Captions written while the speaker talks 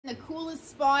coolest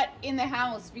spot in the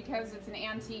house because it's an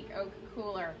antique oak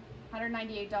cooler.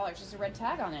 $198. There's a red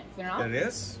tag on it, is there not? It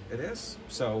is. It is.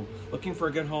 So looking for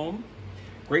a good home.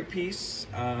 Great piece.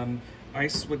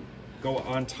 Ice would go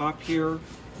on top here,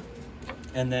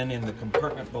 and then in the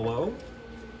compartment below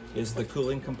is the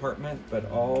cooling compartment,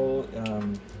 but all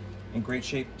in great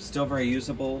shape, still very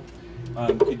usable.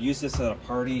 You could use this at a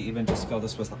party, even just fill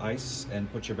this with ice and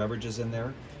put your beverages in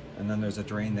there. And then there's a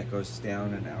drain that goes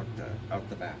down and out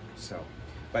the back. So,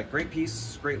 but great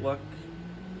piece, great look,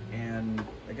 and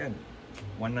again,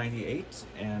 $198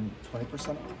 and 20%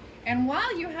 off. And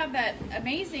while you have that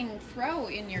amazing throw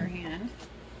in your hand,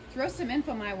 throw some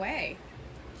info my way.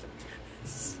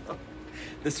 So,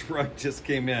 this rug just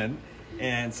came in,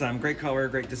 and some great color,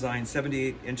 great design,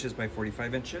 78 inches by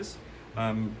 45 inches.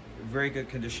 Very good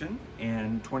condition,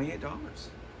 and $28.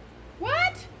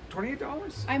 What?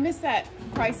 $28. I missed that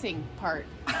pricing part.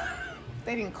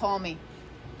 They didn't call me.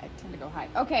 I tend to go high.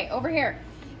 Okay, over here.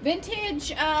 Vintage,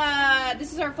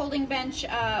 this is our folding bench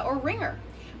or ringer.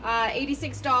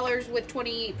 $86 with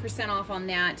 20% off on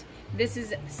that. This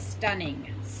is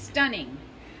stunning, stunning.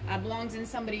 Belongs in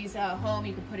somebody's home.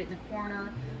 You could put it in the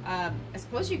corner. I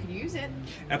suppose you could use it.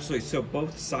 Absolutely. So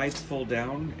both sides fold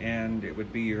down, and it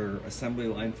would be your assembly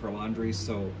line for laundry.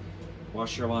 So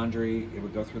wash your laundry, it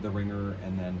would go through the ringer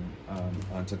and then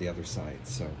onto the other side.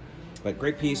 So, but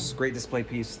great piece, great display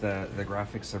piece. The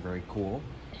graphics are very cool.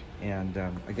 And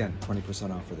again,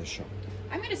 20% off for this show.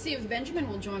 I'm going to see if Benjamin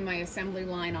will join my assembly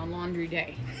line on laundry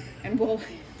day. And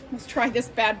let's try this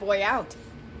bad boy out.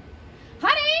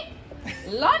 Honey,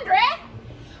 laundry.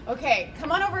 Okay,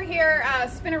 come on over here,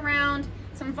 spin around.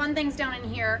 Some fun things down in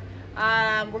here.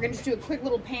 We're going to just do a quick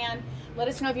little pan. Let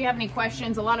us know if you have any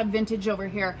questions. A lot of vintage over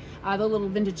here. The little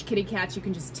vintage kitty cats, you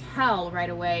can just tell right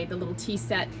away. The little tea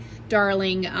set,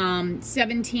 darling.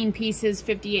 17 pieces,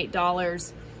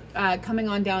 $58. Coming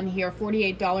on down here,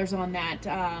 $48 on that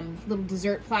little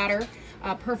dessert platter.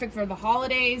 Perfect for the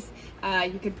holidays.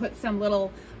 You could put some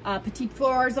little petite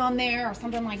fleurs on there or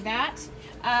something like that.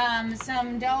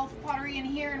 Some Delft pottery in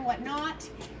here and whatnot.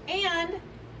 And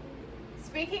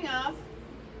speaking of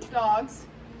dogs,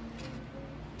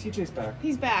 TJ's back.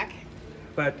 He's back.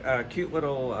 But a cute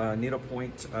little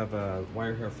needlepoint of a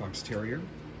wire hair fox terrier.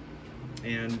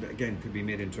 And again, could be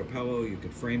made into a pillow. You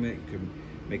could frame it. You could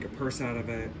make a purse out of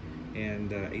it. And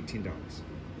 $18.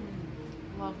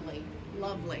 Lovely,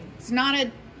 lovely. It's not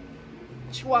a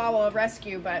Chihuahua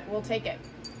rescue, but we'll take it.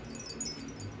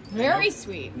 Very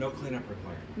sweet. No cleanup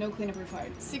required. No cleanup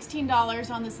required. $16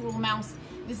 on this little mouse.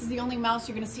 This is the only mouse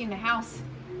you're going to see in the house.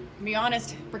 To be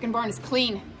honest, Brick and Barn is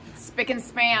clean, spick and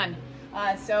span.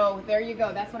 So there you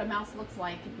go. That's what a mouse looks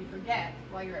like if you forget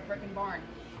while you're at Brick and Barn.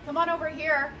 Come on over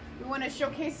here. We want to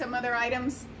showcase some other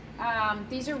items.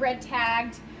 These are red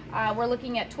tagged. We're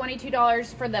looking at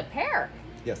 $22 for the pair.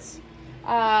 Yes.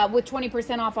 With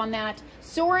 20% off on that.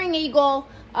 Soaring Eagle,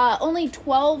 only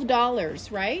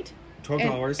 $12, right?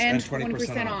 $12 and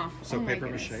 20% off. So oh paper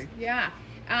mache. Yeah.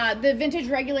 The vintage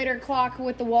regulator clock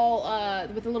with the wall,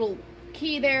 with the little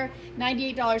key there,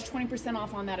 $98, 20%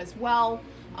 off on that as well.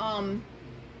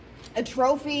 A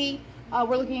trophy,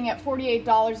 we're looking at $48,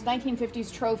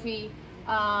 1950s trophy.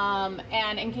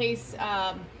 And in case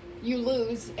you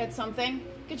lose at something,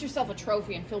 get yourself a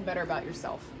trophy and feel better about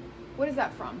yourself. What is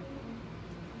that from?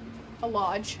 A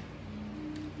lodge.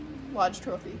 Lodge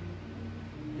trophy.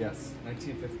 Yes,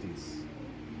 1950s.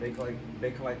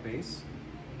 Bakelite base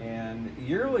and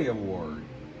yearly award.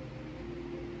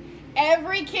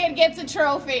 Every kid gets a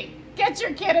trophy. Get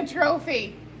your kid a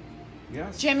trophy.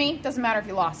 Yes. Jimmy, doesn't matter if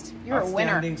you lost. You're a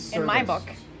winner in my book.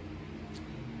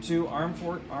 To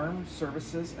armed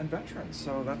services and veterans.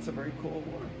 So that's a very cool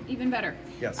award. Even better.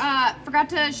 Yes. Forgot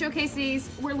to showcase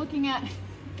these. We're looking at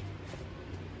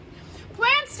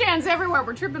plant stands everywhere.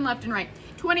 We're tripping left and right.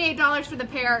 $28 for the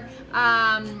pair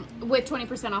with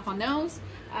 20% off on those.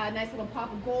 Nice little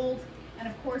pop of gold. And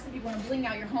of course, if you want to bling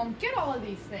out your home, get all of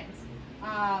these things.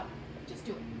 Just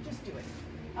do it. Just do it.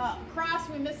 Cross,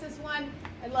 we missed this one.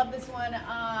 I love this one.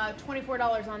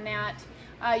 $24 on that.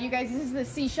 You guys, this is the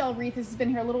seashell wreath. This has been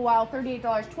here a little while. $38,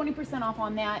 20% off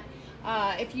on that.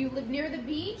 If you live near the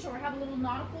beach or have a little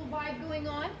nautical vibe going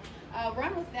on,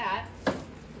 run with that.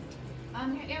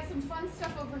 We have some fun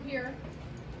stuff over here.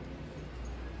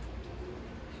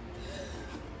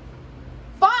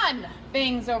 Fun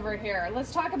things over here.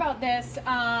 Let's talk about this.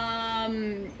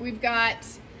 We've got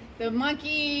the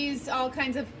monkeys, all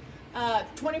kinds of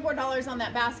 $24 on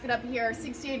that basket up here,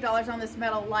 $68 on this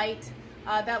metal light.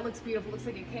 That looks beautiful. Looks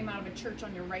like it came out of a church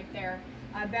on your right there.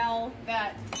 A bell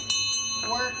that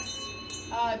works,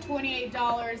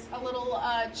 $28. A little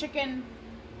chicken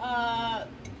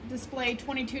display,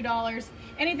 $22.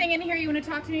 Anything in here you want to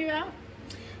talk to me about?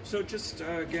 So just,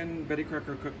 again, Betty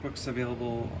Crocker cookbooks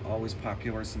available, always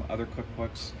popular. Some other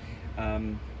cookbooks,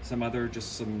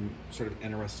 some sort of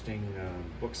interesting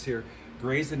books here.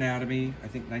 Grey's Anatomy, I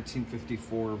think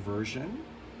 1954 version.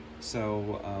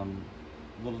 So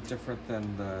a little different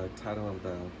than the title of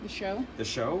the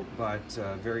show, but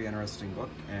very interesting book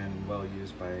and well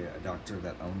used by a doctor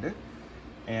that owned it.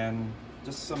 And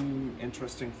just some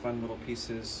interesting, fun little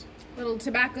pieces. Little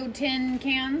tobacco tin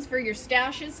cans for your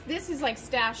stashes. This is like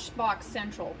stash box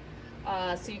central.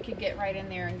 So you could get right in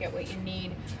there and get what you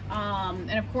need.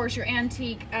 And of course your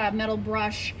antique metal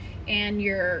brush and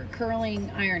your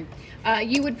curling iron.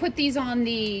 You would put these on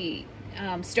the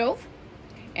stove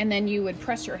and then you would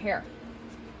press your hair.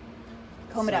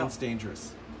 Comb it out. Sounds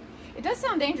dangerous. It does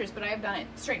sound dangerous, but I have done it.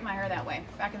 Straighten my hair that way.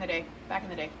 Back in the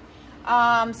day.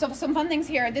 So some fun things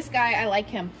here. This guy, I like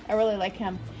him. I really like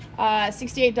him.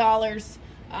 $68.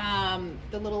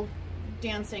 The little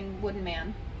dancing wooden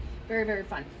man. Very, very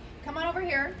fun. Come on over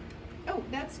here. Oh,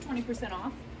 that's 20%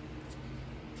 off.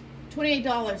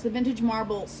 $28. The vintage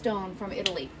marble stone from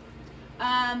Italy.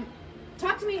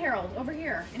 Talk to me, Harold. Over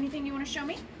here. Anything you want to show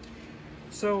me?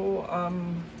 So,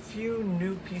 few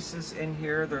new pieces in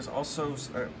here. There's also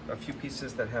a few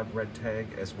pieces that have red tag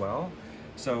as well.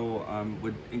 So,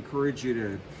 would encourage you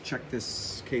to check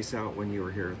this case out when you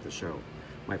were here at the show.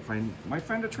 Might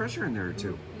find a treasure in there or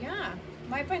two. Yeah,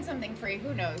 might find something free.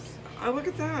 Who knows? Oh, look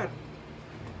at that!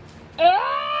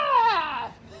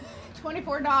 Ah!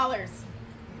 $24.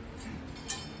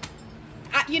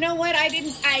 You know what? I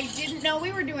didn't know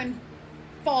we were doing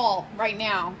fall right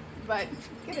now, but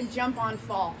get a jump on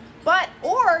fall.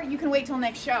 Or you can wait till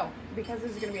next show because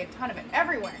there's going to be a ton of it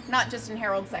everywhere, not just in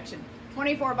Harold's section.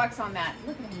 24 bucks on that.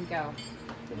 Look at him go.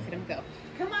 Look at him go.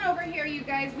 Come on over here, you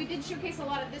guys. We did showcase a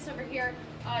lot of this over here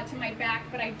to my back,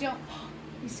 but I don't.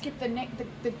 We skipped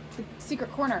the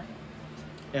secret corner.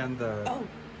 And the. Oh,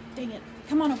 dang it!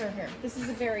 Come on over here. This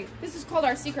is called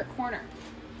our secret corner.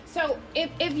 So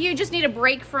if you just need a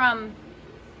break from,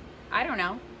 I don't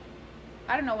know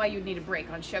why you'd need a break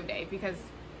on show day because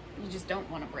you just don't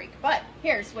want to break. But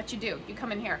here's what you do. You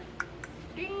come in here.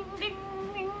 Ding, ding,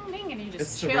 ding, ding, and you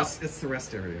just chill. It's the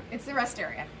rest area. It's the rest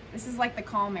area. This is like the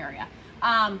calm area.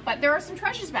 But there are some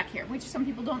treasures back here, which some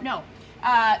people don't know.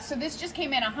 So this just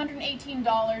came in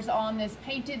 $118 on this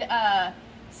painted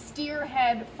steer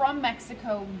head from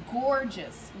Mexico.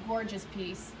 Gorgeous, gorgeous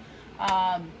piece.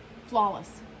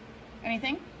 Flawless.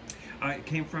 Anything? It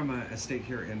came from a estate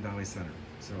here in Valley Center.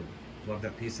 So love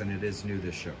that piece, and it is new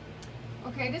this show.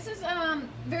 Okay, this is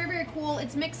very, very cool.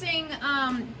 It's mixing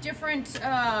different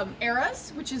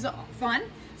eras, which is fun.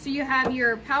 So you have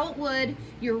your palette wood,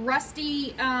 your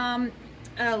rusty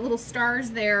little stars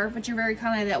there, which are very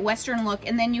kind of that Western look.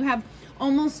 And then you have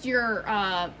almost your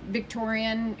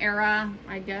Victorian era,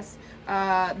 I guess,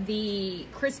 the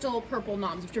crystal purple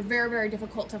knobs, which are very, very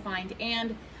difficult to find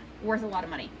and worth a lot of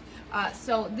money.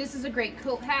 So this is a great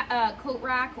coat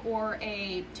rack or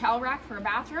a towel rack for a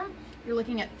bathroom. You're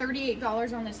looking at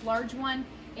 $38 on this large one,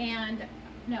 and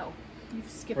no, you've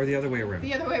skipped. Or the other way around.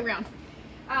 The other way around.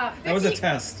 That was a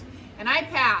test. And I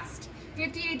passed.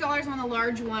 $58 on the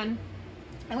large one,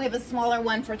 and we have a smaller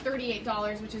one for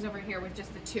 $38, which is over here with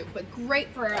just the two. But great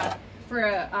for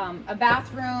a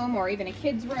bathroom or even a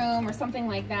kid's room or something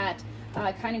like that.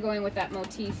 Kind of going with that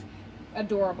motif.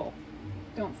 Adorable.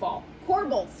 Don't fall.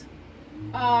 Corbels.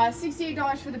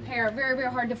 $68 for the pair. Very, very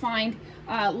hard to find.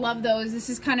 Love those. This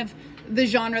is kind of the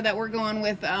genre that we're going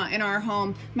with in our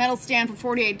home. Metal stand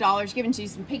for $48. Giving you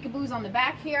some peekaboos on the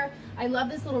back here. I love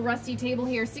this little rusty table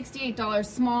here. $68.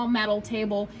 Small metal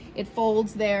table. It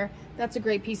folds there. That's a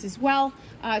great piece as well.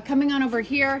 Coming on over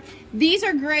here. These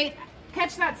are great.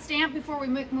 Catch that stamp before we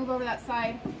move over that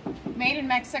side. Made in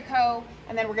Mexico.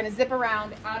 And then we're going to zip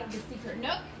around out of the secret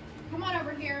nook. Come on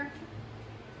over here.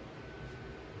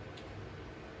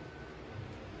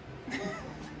 I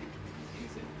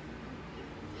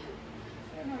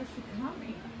don't know if she caught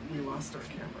me. We lost our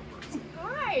camera person.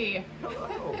 Hi.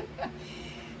 Hello.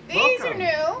 These are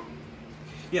new.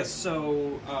 Yes,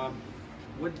 so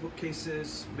wood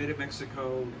bookcases made in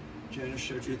Mexico. Jenna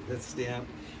showed you the stamp,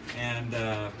 and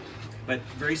but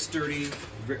very sturdy.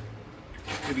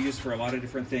 Could be used for a lot of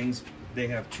different things. They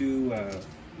have two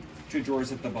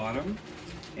drawers at the bottom,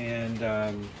 and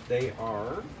they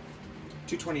are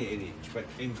 $228 each, but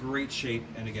in great shape,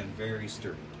 and again, very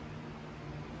sturdy.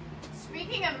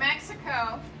 Speaking of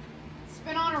Mexico,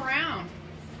 spin on around.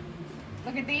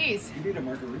 Look at these. You need a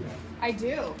margarita. I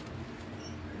do.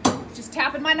 Just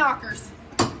tapping my knockers.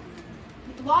 A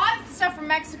lot of stuff from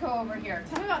Mexico over here.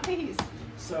 Tell me about these.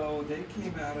 So they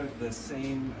came out of the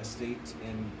same estate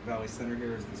in Valley Center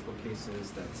here as these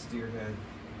bookcases, that Steerhead,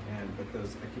 but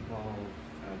those Equipal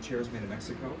chairs made in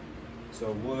Mexico.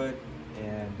 So wood,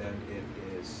 and then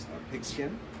it is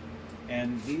pigskin.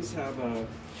 And these have a...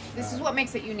 This is what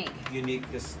makes it unique.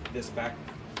 Unique, this back,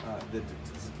 the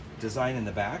design in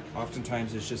the back.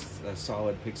 Oftentimes it's just a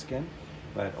solid pigskin,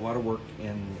 but a lot of work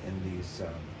in these,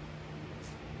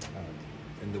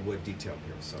 in the wood detail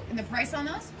here. So. And the price on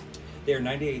those? They're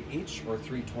 $98 each, or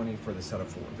 $320 for the set of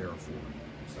 4. There are 4.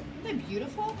 So. They're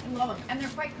beautiful. I love them, and they're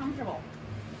quite comfortable.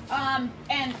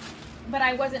 But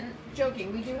I wasn't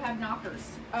joking. We do have knockers.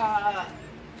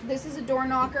 This is a door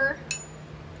knocker.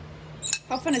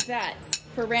 How fun is that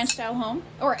for a ranch style home,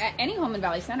 or any home in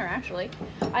Valley Center actually?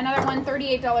 Another one,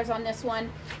 $38 on this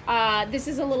one. This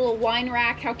is a little wine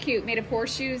rack. How cute, made of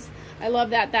horseshoes. I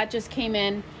love that. That just came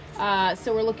in.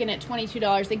 So we're looking at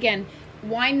 $22. Again,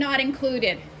 wine not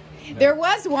included. No. There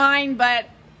was wine, but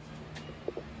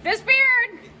this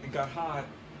beard. It got hot,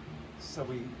 so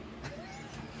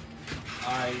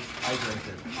I drank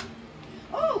it.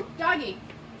 Oh, doggy.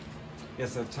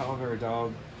 Yes, a Talaver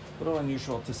dog. A little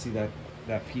unusual to see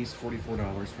that piece,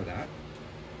 $44 for that.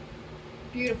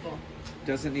 Beautiful.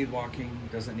 Doesn't need walking,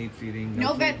 doesn't need feeding.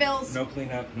 No vet bills. No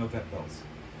cleanup, no vet bills.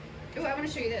 Oh, I want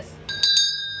to show you this.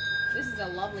 This is a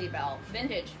lovely bell.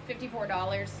 Vintage,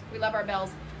 $54. We love our bells.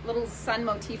 Little sun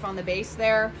motif on the base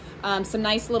there. Some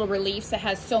nice little reliefs. It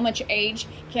has so much age.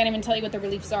 Can't even tell you what the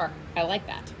reliefs are. I like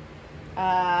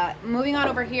that. Moving on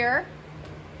over here.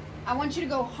 I want you to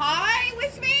go high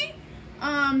with me.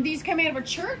 These come out of a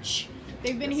church.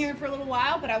 They've been here for a little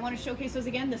while, but I want to showcase those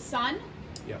again. The sun.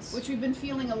 Yes. Which we've been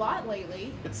feeling a lot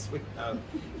lately. Yes, we have.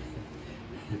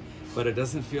 But it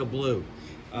doesn't feel blue.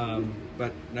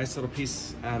 But nice little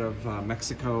piece out of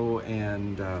Mexico,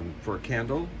 and for a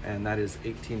candle, and that is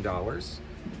 $18.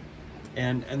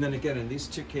 And then again, in these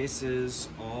 2 cases,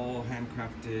 all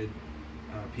handcrafted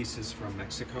pieces from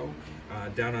Mexico.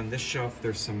 Down on this shelf,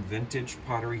 there's some vintage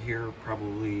pottery here,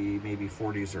 probably maybe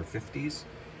 40s or 50s.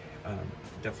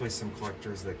 Definitely some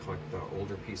collectors that collect the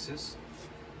older pieces.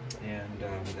 And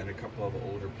then a couple of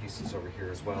older pieces over here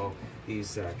as well.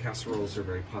 These casseroles are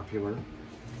very popular.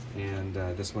 And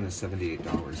this one is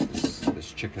 $78,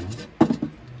 this chicken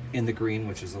in the green,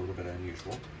 which is a little bit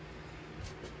unusual.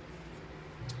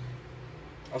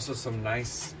 Also some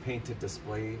nice painted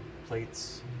display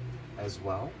plates as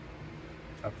well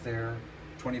up there.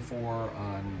 24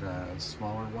 on the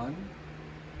smaller one,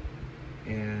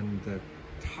 and the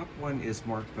top one is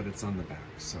marked, but it's on the back.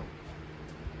 So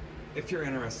if you're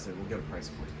interested, we'll get a price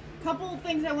for you. Couple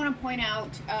things I want to point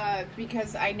out,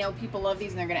 because I know people love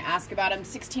these and they're going to ask about them.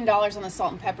 $16 on the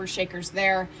salt and pepper shakers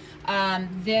there.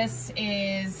 This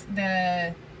is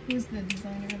who's the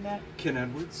designer of that? Ken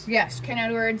Edwards. Yes, Ken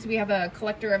Edwards. We have a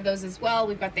collector of those as well.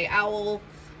 We've got the owl.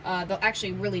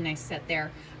 Actually really nice set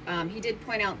there. He did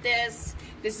point out this.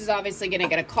 This is obviously going to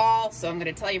get a call, so I'm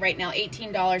going to tell you right now,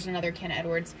 $18, another Ken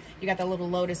Edwards. You got the little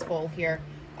lotus bowl here.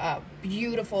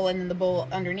 Beautiful, and then the bowl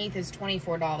underneath is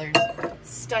 $24.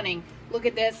 Stunning. Look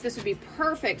at this. This would be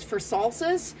perfect for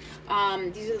salsas.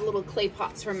 These are the little clay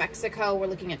pots from Mexico. We're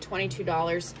looking at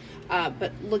 $22,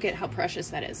 but look at how precious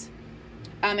that is.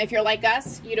 If you're like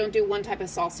us, you don't do one type of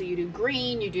salsa. You do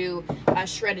green, you do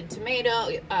shredded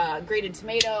tomato, grated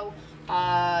tomato,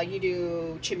 you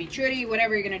do chimichurri,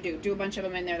 whatever you're going to do. Do a bunch of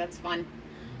them in there. That's fun.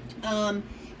 And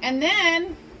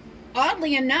then,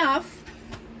 oddly enough,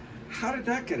 how did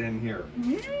that get in here?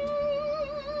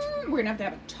 We're going to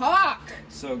have a talk.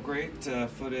 So great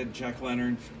footed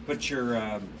jack-o'-lantern. Put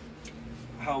your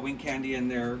Halloween candy in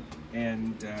there,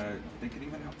 and they can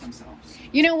even help themselves.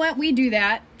 You know what? We do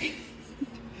that.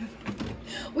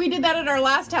 We did that at our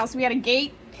last house. We had a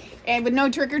gate and with no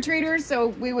trick-or-treaters, so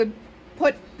we would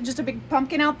put just a big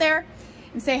pumpkin out there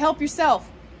and say, help yourself.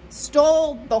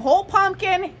 Stole the whole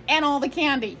pumpkin and all the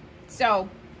candy. So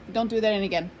don't do that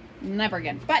again. Never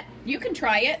again. But you can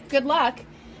try it. Good luck.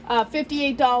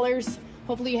 $58.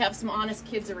 Hopefully you have some honest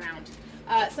kids around.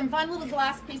 Some fun little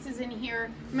glass pieces in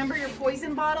here. Remember your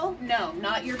poison bottle? No,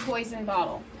 not your poison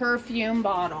bottle. Perfume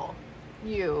bottle.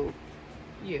 You.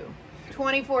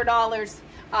 $24.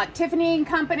 Tiffany &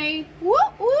 Company. Woo,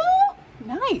 woo.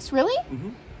 Nice. Really? Mm-hmm.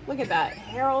 Look at that.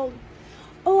 Harold.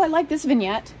 Oh, I like this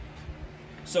vignette.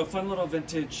 So fun little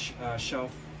vintage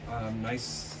shelf.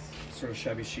 Nice sort of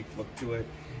shabby chic look to it.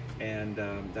 And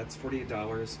that's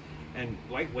 $48. And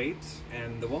lightweight.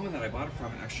 And the woman that I bought it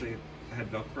from actually had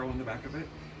Velcro in the back of it.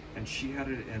 And she had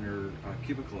it in her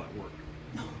cubicle at work.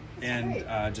 Oh,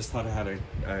 and just thought it had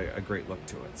a great look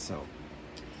to it. So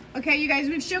Okay, you guys,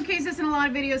 we've showcased this in a lot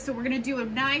of videos, so we're gonna do a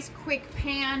nice quick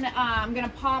pan. I'm gonna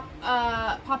pop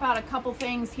out a couple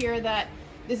things here that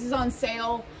this is on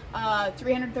sale,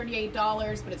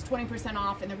 $338, but it's 20%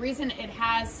 off. And the reason it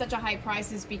has such a high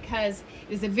price is because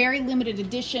it is a very limited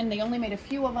edition. They only made a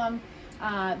few of them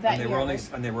that year. And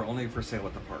they were only for sale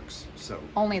at the parks, so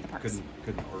only at the parks.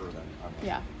 Couldn't order them online.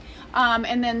 Yeah.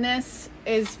 And then this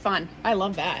is fun. I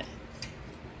love that.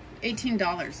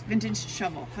 $18, vintage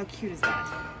shovel. How cute is that?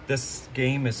 This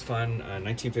game is fun,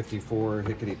 1954,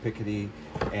 hickety pickety,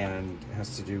 and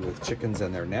has to do with chickens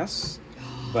and their nests.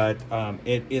 But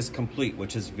it is complete,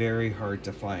 which is very hard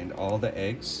to find. All the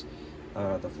eggs,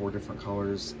 the 4 different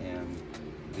colors, and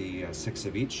the 6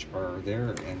 of each are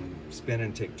there, and spin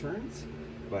and take turns.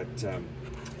 But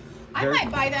I might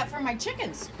buy that for my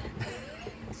chickens.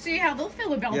 See how they'll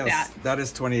feel about that. Yes, that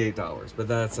is $28, but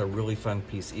that's a really fun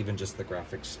piece, even just the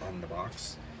graphics on the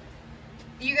box.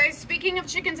 You guys, speaking of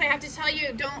chickens, I have to tell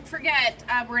you, don't forget,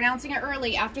 we're announcing it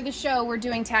early. After the show, we're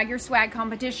doing Tag Your Swag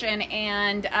competition,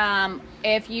 and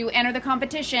if you enter the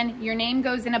competition, your name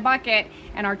goes in a bucket,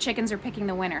 and our chickens are picking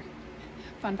the winner.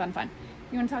 Fun, fun, fun.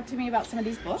 You want to talk to me about some of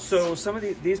these books? So most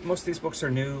of these books are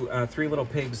new. 3 Little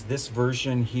Pigs. This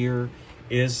version here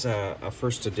is a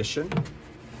first edition,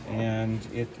 and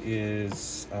it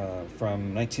is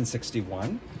from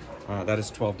 1961. That is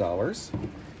 $12.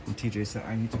 And TJ said,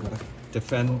 I need to go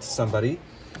defend somebody.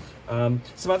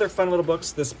 Some other fun little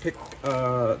books. This Pick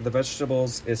the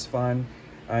Vegetables is fun.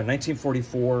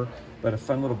 1944, but a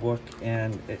fun little book.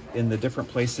 And in the different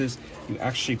places, you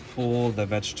actually pull the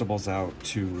vegetables out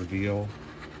to reveal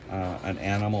an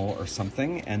animal or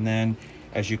something. And then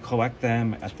as you collect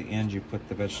them, at the end, you put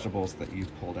the vegetables that you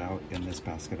pulled out in this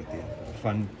basket at the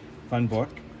end. Fun book.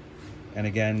 And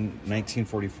again,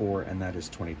 1944, and that is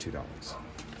 $22.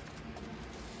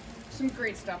 Some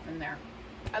great stuff in there.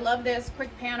 I love this. Quick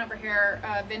pan over here,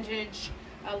 vintage,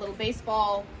 a little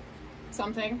baseball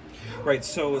something. Right,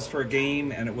 so it's for a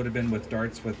game, and it would have been with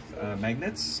darts with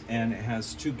magnets, and it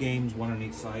has 2 games, 1 on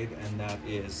each side, and that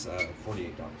is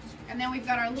 $48. And then we've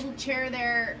got our little chair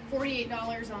there,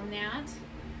 $48 on that.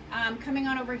 Coming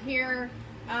on over here,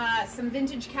 some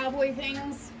vintage cowboy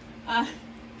things.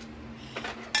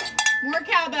 More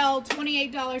cowbell,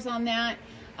 $28 on that.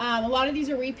 A lot of these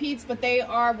are repeats, but they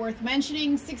are worth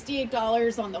mentioning.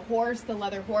 $68 on the horse, the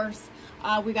leather horse.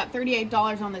 We got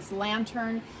 $38 on this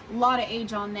lantern. A lot of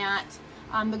age on that.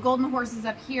 The golden horse is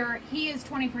up here. He is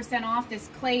 20% off. This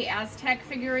clay Aztec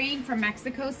figurine from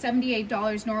Mexico,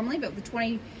 $78 normally, but the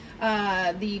 20%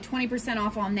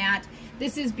 off on that.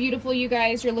 This is beautiful, you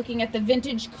guys. You're looking at the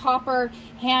vintage copper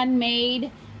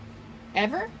handmade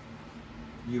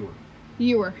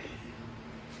Ewer.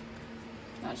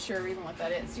 Not sure even what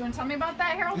that is. You want to tell me about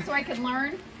that, Harold, so I can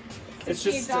learn? It's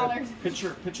just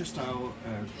picture style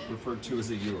referred to as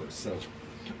a ewer, so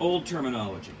old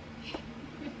terminology.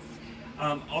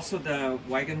 Also, the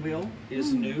wagon wheel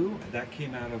is new. That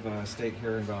came out of a state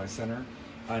here in Valley Center.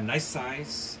 Nice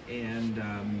size, and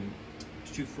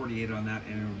 $248 on that,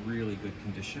 in a really good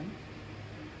condition.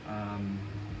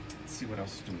 Let's see, what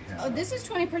else do we have? Oh, this is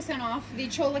 20% off the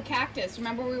Cholla cactus.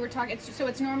 Remember we were talking, so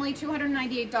it's normally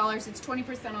 $298. It's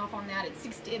 20% off on that.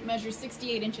 It measures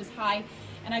 68 inches high.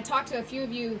 And I talked to a few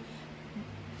of you,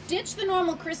 ditch the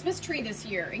normal Christmas tree this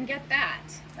year and get that,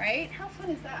 right? How fun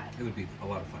is that? It would be a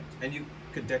lot of fun. And you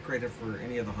could decorate it for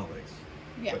any of the holidays.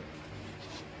 Yeah.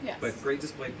 Yes. But great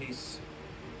display piece,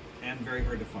 and very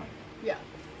hard to find. Yeah.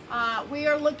 We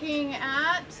are looking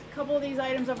at a couple of these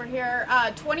items over here.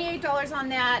 $28 on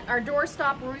that. Our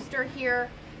doorstop rooster here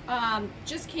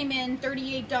just came in,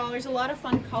 $38. A lot of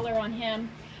fun color on him.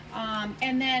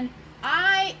 And then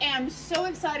I am so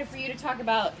excited for you to talk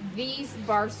about these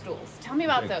bar stools. Tell me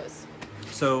about those.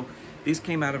 So these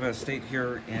came out of a state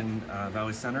here in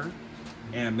Valley Center,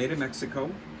 and made in Mexico,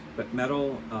 but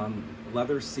metal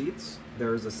leather seats.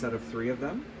 There's a set of 3 of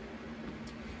them.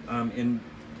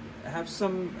 Have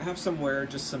some wear,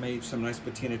 just some age, some nice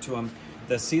patina to them.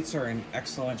 The seats are in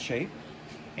excellent shape,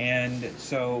 and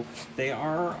so they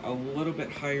are a little bit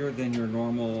higher than your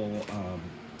normal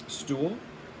stool.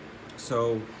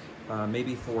 So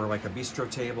maybe for like a bistro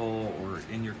table or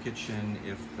in your kitchen,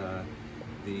 if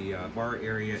the bar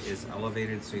area is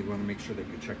elevated, so you want to make sure that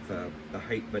you check the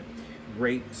height. But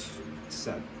great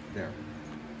set there.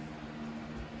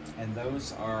 And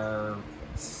those are,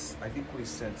 I think we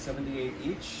said 78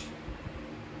 each,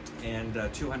 and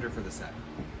 200 for the set.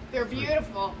 They're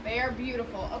beautiful. They are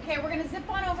beautiful. Okay, we're gonna zip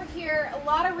on over here. A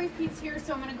lot of repeats here,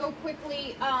 so I'm gonna go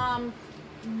quickly.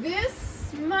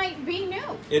 This might be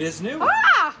new. It is new.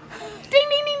 Ah! Ding,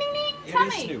 ding, ding, ding, ding. Tell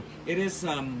me. It is new. It is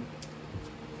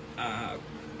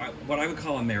what I would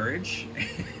call a marriage,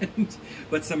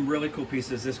 but some really cool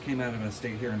pieces. This came out of an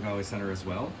estate here in Valley Center as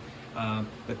well.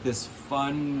 But this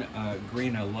fun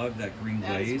green, I love that green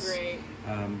glaze. That's great.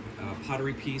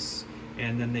 Pottery piece,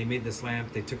 and then they made this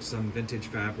lamp. They took some vintage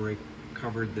fabric,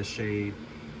 covered the shade,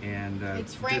 and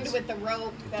it's framed with the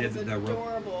rope. That is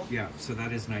adorable. Yeah, so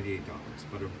that is $98,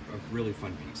 but a really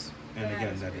fun piece. And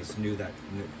again, that is new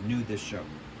this show.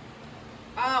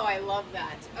 Oh, I love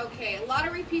that. Okay, a lot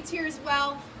of repeats here as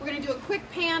well. We're going to do a quick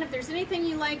pan. If there's anything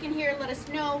you like in here, let us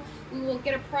know. We will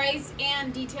get a price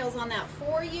and details on that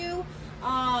for you.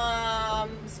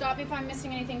 Stop me if I'm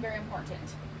missing anything very important.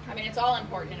 I mean, it's all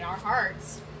important in our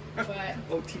hearts. But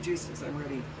oh, TJ says I'm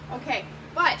ready. Okay,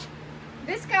 but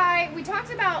this guy, we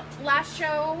talked about last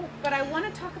show, but I want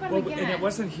to talk about it again. And it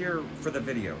wasn't here for the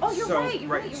video. Oh, you're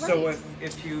right. So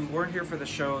if you weren't here for the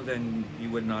show, then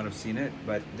you would not have seen it.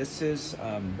 But this is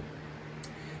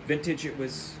vintage. It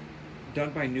was done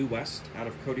by New West out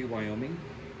of Cody, Wyoming.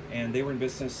 And they were in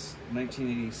business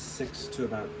 1986 to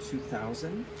about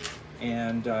 2000.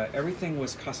 And everything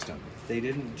was custom. They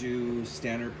didn't do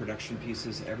standard production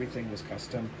pieces. Everything was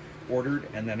custom ordered,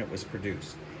 and then it was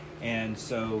produced. And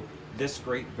so this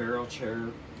great barrel chair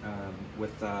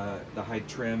with the high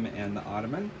trim and the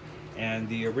ottoman, and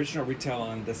the original retail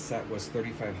on this set was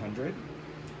 $3,500,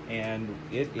 and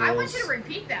it is. I want you to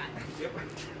repeat that.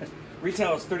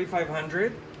 Retail is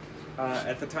 $3,500.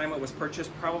 At the time it was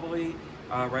purchased, probably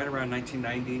right around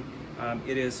 1990.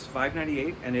 It is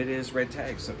 $598, and it is red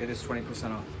tag, so it is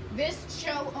 20% off. This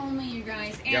show only, you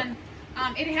guys, and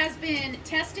it has been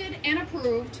tested and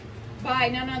approved by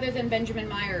none other than Benjamin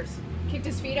Myers. Kicked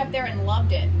his feet up there and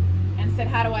loved it, and said,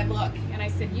 "How do I look?" And I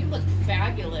said, "You look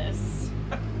fabulous."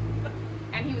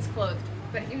 And he was clothed,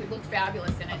 but he looked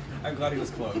fabulous in it. I'm glad he was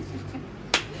clothed.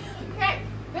 Okay,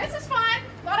 this is fun.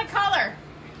 A lot of color.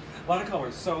 A lot of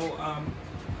colors. So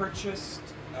purchased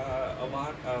a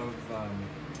lot of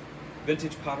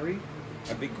vintage pottery,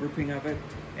 a big grouping of it,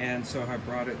 and so I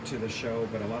brought it to the show,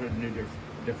 but a lot of new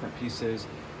different pieces,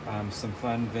 some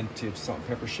fun vintage salt and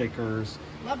pepper shakers.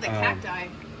 Love the cacti.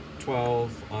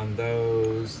 12 on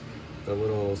those, the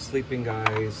little sleeping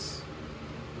guys,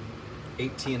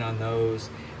 18 on those.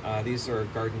 These are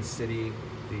Garden City,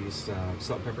 these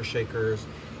salt and pepper shakers.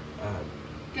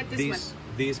 Get this one.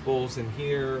 These bowls in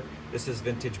here, this is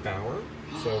vintage Bauer,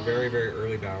 so very, very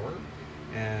early Bauer.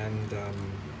 And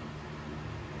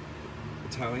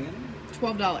Italian?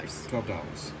 $12.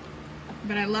 $12.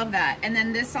 But I love that. And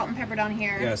then this salt and pepper down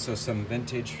here. Yeah, so some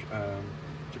vintage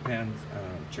Japan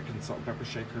chicken salt and pepper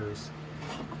shakers.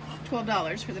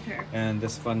 $12 for the pair. And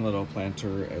this fun little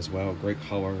planter as well. Great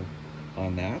color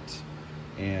on that.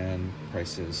 And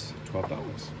price is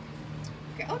 $12.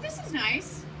 Okay. Oh, this is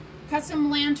nice. Custom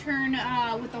lantern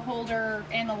with the holder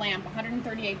and the lamp,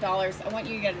 $138. I want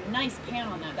you to get a nice pan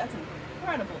on that. That's an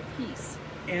incredible piece.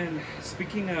 And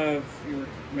speaking of, you were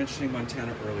mentioning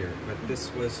Montana earlier, but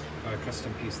this was a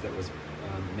custom piece that was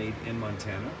made in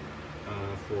Montana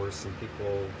for some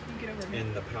people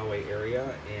in the Poway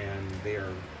area, and they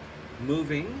are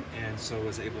moving, and so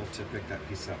was able to pick that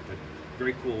piece up. But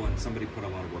very cool, and somebody put a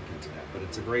lot of work into that. But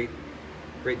it's a great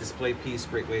display piece,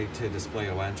 great way to display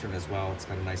a lantern as well. It's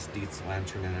got a nice Dietz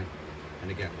lantern in it,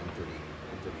 and again,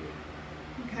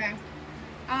 $138. Okay.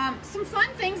 Some fun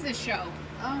things this show.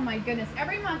 Oh my goodness.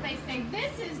 Every month I say,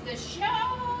 this is the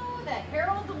show that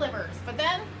Harold delivers, but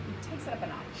then he takes it up a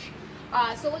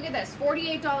notch. So look at this,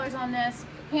 $48 on this,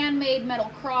 handmade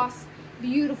metal cross.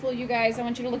 Beautiful, you guys. I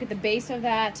want you to look at the base of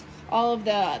that. All of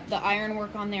the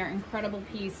ironwork on there, incredible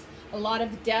piece. A lot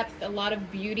of depth, a lot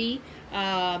of beauty.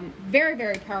 Very,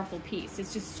 very powerful piece.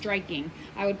 It's just striking.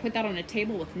 I would put that on a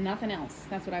table with nothing else.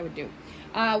 That's what I would do.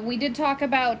 We did talk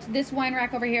about this wine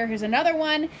rack over here. Here's another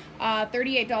one.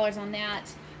 $38 on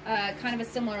that. Kind of a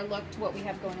similar look to what we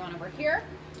have going on over here.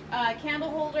 Candle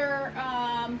holder,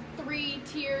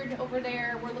 3-tiered over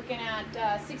there. We're looking at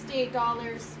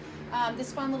 $68.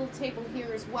 This fun little table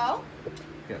here as well.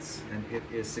 Yes, and it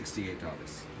is $68.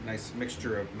 Nice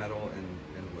mixture of metal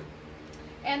and wood.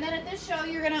 And then at this show,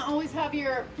 you're going to always have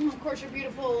your, of course, your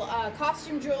beautiful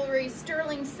costume jewelry,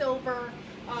 sterling silver.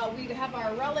 We have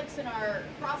our relics and our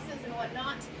crosses and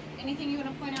whatnot. Anything you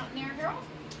want to point out in there, Harold?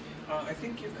 I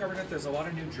think you've covered it. There's a lot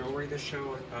of new jewelry this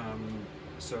show.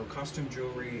 So costume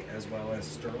jewelry as well as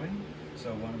sterling. So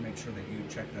I want to make sure that you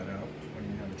check that out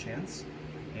when you have a chance.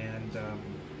 And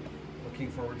looking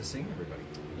forward to seeing everybody.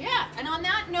 Yeah, and on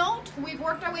that note, we've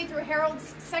worked our way through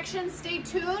Harold's section. Stay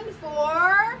tuned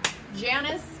for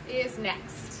Janice is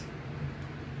next.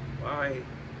 Bye.